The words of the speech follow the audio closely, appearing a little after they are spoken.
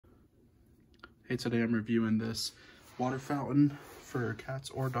Hey, today I'm reviewing this water fountain for cats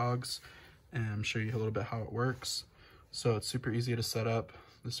or dogs and show you a little bit how it works. So it's super easy to set up.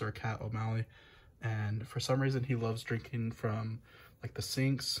 This is our cat O'Malley, and for some reason he loves drinking from like the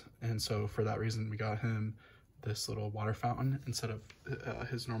sinks, and so for that reason we got him this little water fountain instead of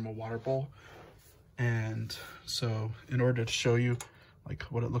his normal water bowl. And so in order to show you like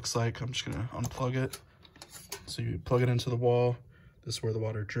what it looks like, I'm just gonna unplug it. So you plug it into the wall. This is where the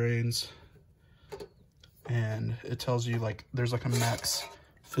water drains, and it tells you like there's like a max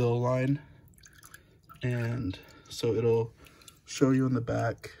fill line, and so it'll show you in the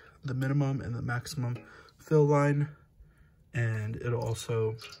back the minimum and the maximum fill line. And it'll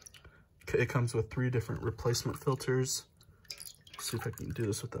also, it comes with 3 different replacement filters. Let's see if I can do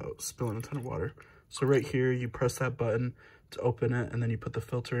this without spilling a ton of water. So right here, you press that button to open it, and then you put the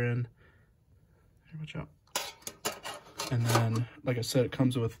filter in. Watch out. And then, like I said, it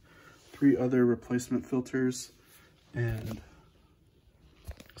comes with 3 other replacement filters. And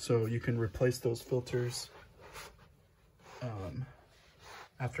so you can replace those filters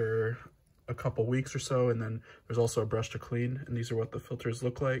after a couple weeks or so. And then there's also a brush to clean, and these are what the filters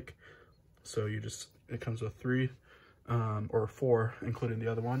look like. So you just, it comes with 3 or 4, including the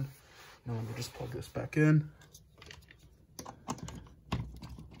other one. And then we'll just plug this back in.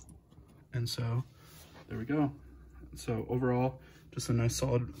 And so there we go. So overall, just a nice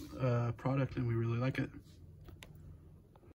solid product, and we really like it.